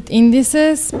composite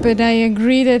indices, but I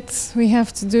agree that we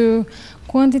have to do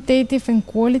quantitative and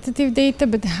qualitative data,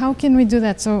 but how can we do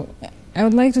that? So I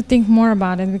would like to think more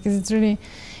about it because it's really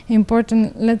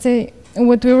important. Let's say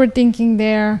what we were thinking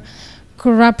there,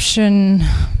 corruption,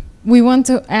 we want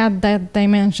to add that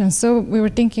dimension. So we were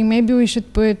thinking maybe we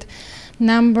should put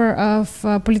number of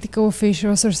political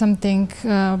officials or something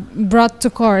brought to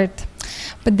court.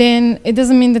 But then it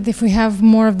doesn't mean that if we have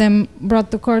more of them brought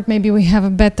to court, maybe we have a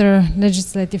better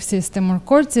legislative system or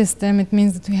court system. It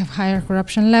means that we have higher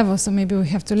corruption levels. So maybe we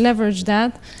have to leverage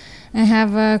that and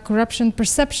have a corruption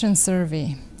perception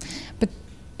survey.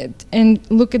 And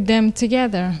look at them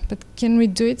together. But can we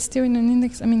do it still in an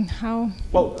index? I mean, how?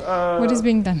 Well, what is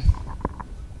being done?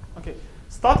 Okay.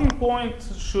 Starting point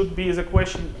should be the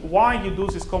question why you do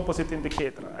this composite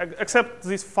indicator. Except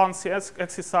this fancy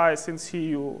exercise in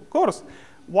CEU course,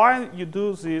 why you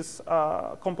do this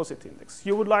composite index?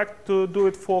 You would like to do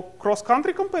it for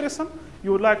cross-country comparison.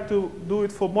 You would like to do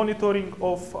it for monitoring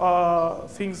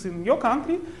of things in your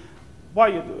country. Why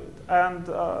you do it? And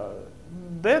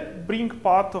that brings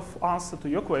part of answer to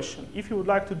your question. If you would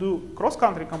like to do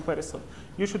cross-country comparison,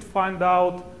 you should find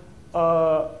out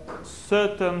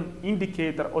certain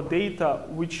indicator or data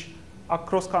which are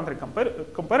cross-country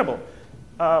comparable.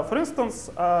 For instance,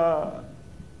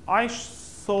 I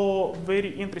saw a very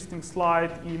interesting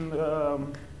slide in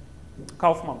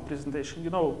Kaufman presentation. You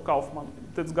know Kaufman,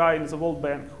 that guy in the World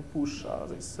Bank who pushed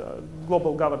this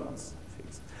global governance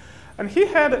things. And he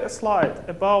had a slide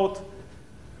about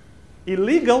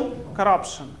illegal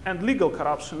corruption and legal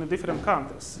corruption in different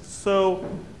countries. So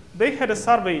they had a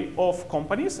survey of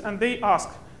companies and they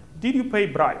asked, did you pay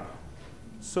bribe?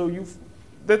 So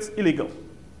that's illegal.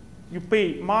 You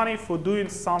pay money for doing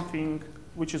something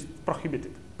which is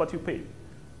prohibited, but you pay.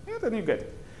 Yeah, then you get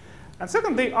it. And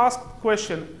second, they asked the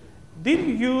question, did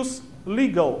you use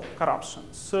legal corruption?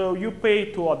 So you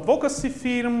pay to advocacy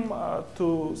firm,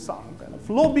 to some kind of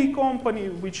lobby company,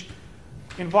 which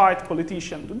invite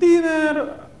politicians to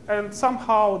dinner, and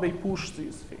somehow they push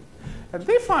this thing. And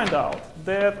they find out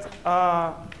that,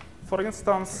 for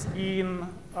instance, in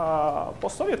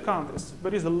post-Soviet countries,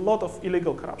 there is a lot of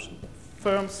illegal corruption.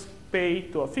 Firms pay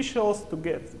to officials to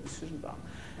get the decision done.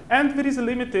 And there is a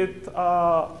limited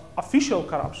official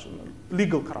corruption,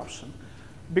 legal corruption,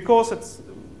 because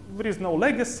there is no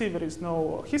legacy, there is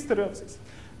no history of this.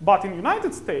 But in the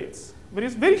United States, there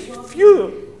is very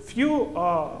few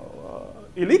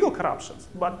illegal corruptions,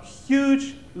 but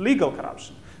huge legal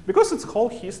corruption. Because it's whole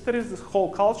history, this whole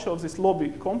culture of these lobby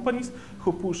companies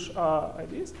who push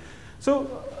ideas. So,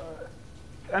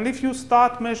 and if you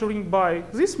start measuring by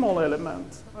this small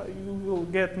element, you will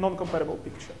get non-comparable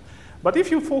picture. But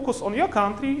if you focus on your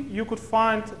country, you could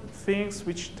find things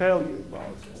which tell you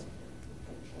about this.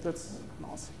 That's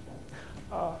nothing.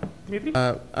 Dmitry?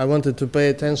 I wanted to pay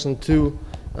attention to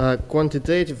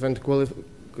quantitative and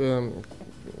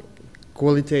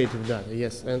qualitative data,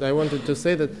 yes. And I wanted to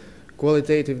say that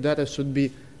qualitative data should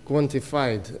be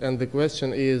quantified. And the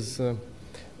question is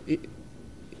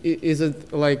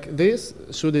it like this?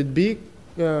 Should it be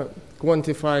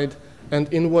quantified,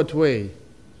 and in what way?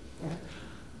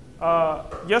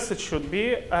 Yes, it should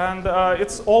be. And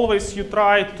it's always you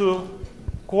try to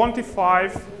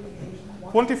quantify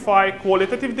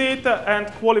qualitative data and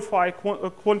qualify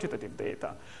quantitative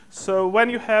data. So when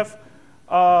you have,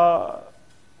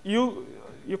 you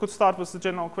could start with the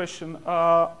general question,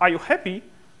 are you happy?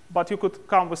 But you could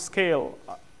come with scale.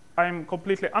 I'm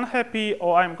completely unhappy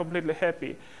or I'm completely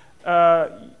happy.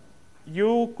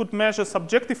 You could measure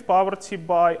subjective poverty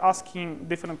by asking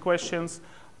different questions.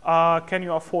 Can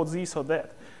you afford this or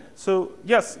that? So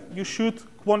yes, you should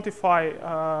quantify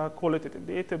qualitative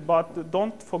data, but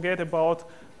don't forget about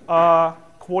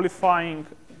qualifying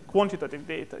quantitative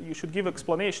data. You should give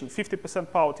explanation.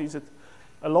 50% poverty, is it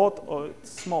a lot or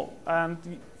it's small? And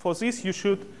for this, you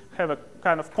should have a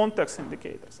kind of context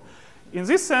indicators. In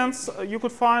this sense, you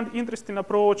could find interesting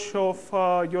approach of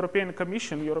European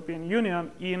Commission, European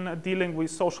Union in dealing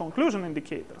with social inclusion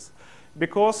indicators,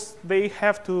 because they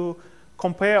have to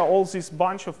compare all this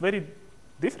bunch of very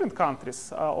different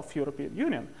countries of European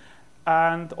Union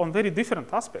and on very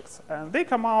different aspects. And they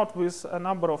come out with a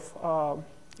number of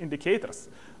indicators.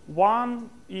 One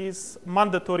is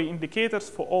mandatory indicators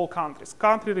for all countries.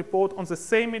 Country report on the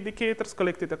same indicators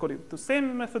collected according to the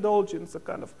same methodology. It's a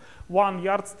kind of one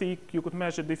yardstick. You could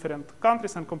measure different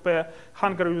countries and compare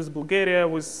Hungary with Bulgaria,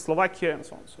 with Slovakia, and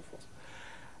so on and so forth.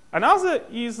 Another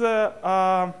is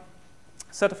a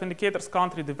set of indicators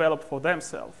country developed for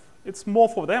themselves. It's more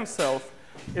for themselves.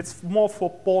 It's more for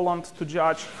Poland to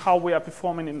judge how we are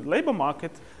performing in the labor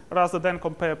market rather than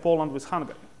compare Poland with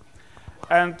Hungary.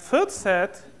 And third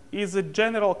set is a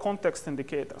general context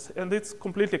indicators, and it's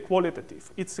completely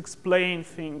qualitative. It's explain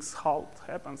things, how it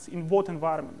happens, in what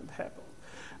environment it happens.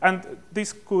 And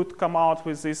this could come out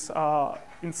with these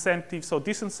incentives or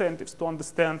disincentives to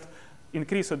understand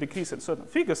increase or decrease in certain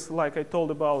figures, like I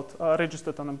told about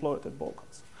registered unemployed at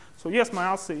Balkans. So yes, my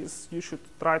answer is you should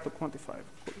try to quantify it.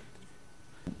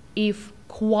 If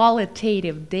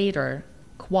qualitative data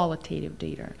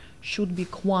should be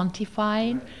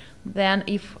quantified, then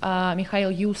if,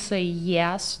 Mihail, you say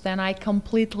yes, then I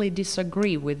completely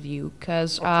disagree with you,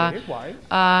 because Okay,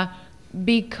 why?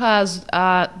 Because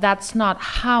that's not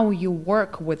how you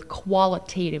work with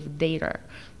qualitative data.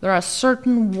 There are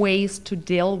certain ways to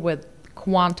deal with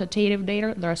quantitative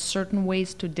data. There are certain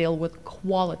ways to deal with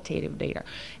qualitative data.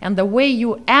 And the way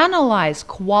you analyze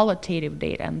qualitative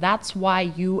data, and that's why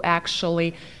you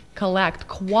actually collect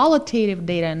qualitative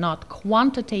data and not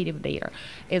quantitative data,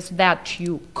 is that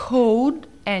you code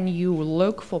and you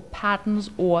look for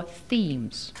patterns or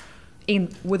themes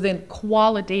within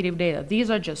qualitative data.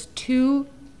 These are just two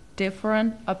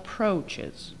different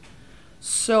approaches.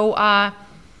 So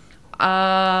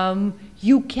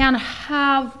you can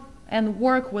have and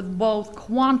work with both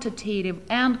quantitative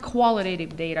and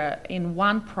qualitative data in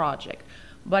one project.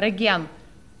 But again,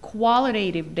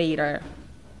 qualitative data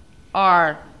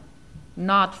are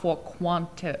not for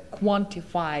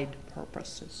quantified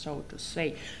purposes, so to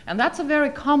say. And that's a very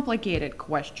complicated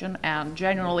question, and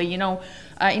generally, you know,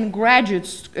 in graduate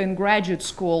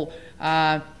school,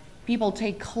 people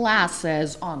take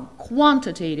classes on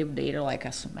quantitative data, like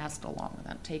a semester long, and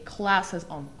then take classes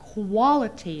on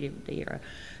qualitative data.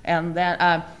 And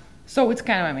then, so it's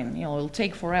kind of, I mean, you know, it'll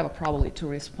take forever probably to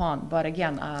respond. But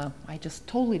again, I just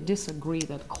totally disagree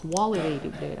that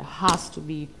qualitative data has to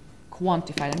be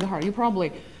quantified. And Mihail, you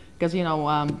probably, because, you know,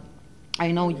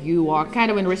 I know you are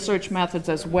kind of in research methods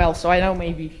as well, so I know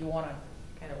maybe if you want to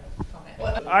kind of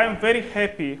comment. I am very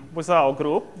happy with our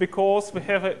group because we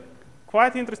have a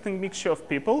quite interesting mixture of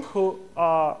people who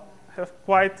have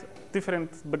quite different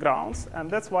backgrounds,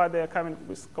 and that's why they are coming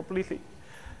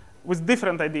with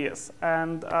different ideas.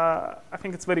 And I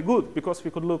think it's very good because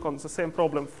we could look on the same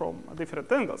problem from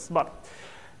different angles. But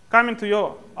coming to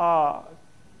your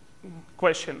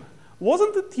question,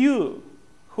 wasn't it you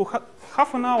who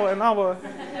half an hour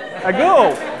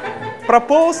ago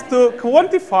proposed to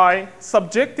quantify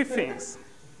subjective things?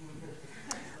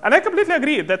 And I completely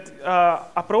agree that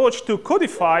approach to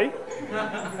codify,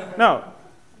 no,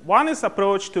 one is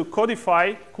approach to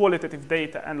codify qualitative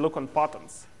data and look on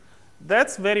patterns.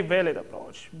 That's very valid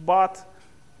approach, but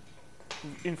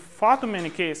in far too many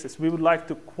cases, we would like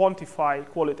to quantify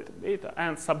qualitative data,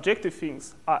 and subjective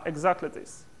things are exactly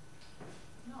this.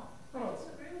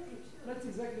 That's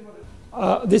exactly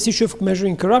what this issue of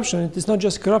measuring corruption, it is not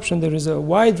just corruption, there is a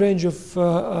wide range of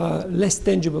less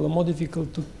tangible or more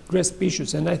difficult to grasp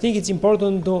issues. And I think it's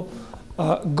important to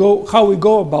how we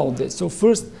go about this. So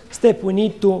first step, we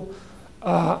need to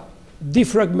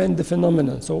defragment the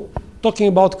phenomenon. So talking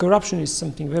about corruption is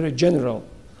something very general.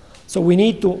 So we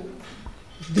need to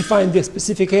define the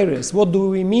specific areas. What do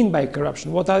we mean by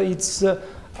corruption? What are its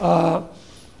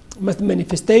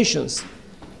manifestations?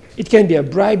 It can be a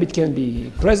bribe, it can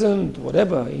be present,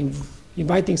 whatever,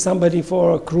 inviting somebody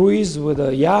for a cruise with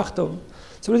a yacht.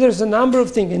 So there's a number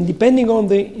of things, and depending on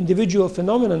the individual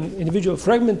phenomenon, individual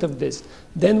fragment of this,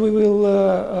 then we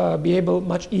will be able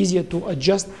much easier to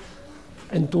adjust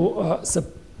and to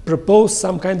propose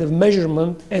some kind of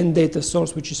measurement and data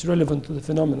source which is relevant to the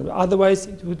phenomenon. Otherwise,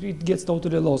 it gets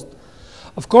totally lost.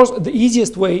 Of course, the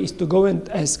easiest way is to go and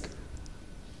ask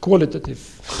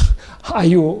qualitative. Are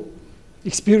you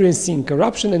experiencing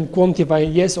corruption, and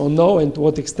quantify yes or no and to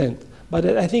what extent? But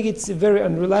I think it's very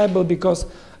unreliable because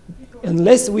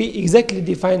unless we exactly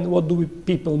define what do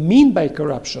people mean by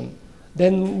corruption,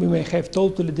 then we may have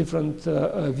totally different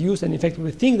views, and in fact we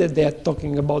think that they are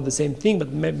talking about the same thing, but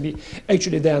maybe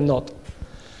actually they are not.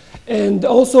 And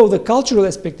also the cultural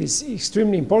aspect is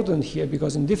extremely important here,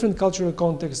 because in different cultural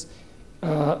contexts,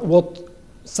 what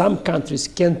some countries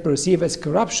can perceive as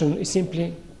corruption is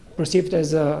simply perceived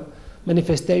as a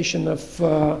manifestation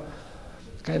of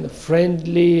kind of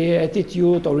friendly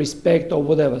attitude or respect or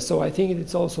whatever. So I think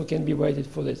it also can be weighted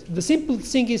for this. The simple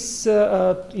thing is,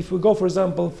 if we go, for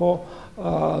example, for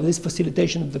this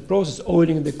facilitation of the process,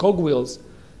 oiling the cogwheels,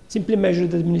 simply measure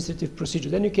the administrative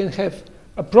procedure. Then you can have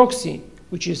a proxy,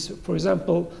 which is, for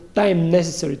example, time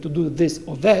necessary to do this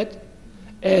or that,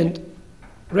 and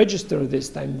register this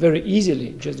time very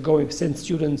easily, just send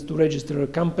students to register a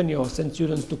company or send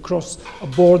students to cross a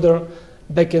border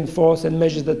back and forth and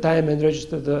measure the time and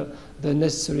register the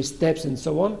necessary steps and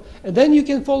so on. And then you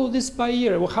can follow this by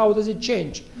year. Well, how does it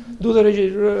change? Do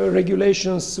the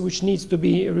regulations which needs to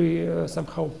be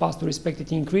somehow passed or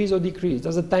respected increase or decrease?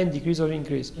 Does the time decrease or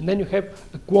increase? And then you have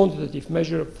a quantitative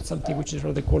measure of something which is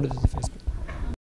rather qualitative aspect.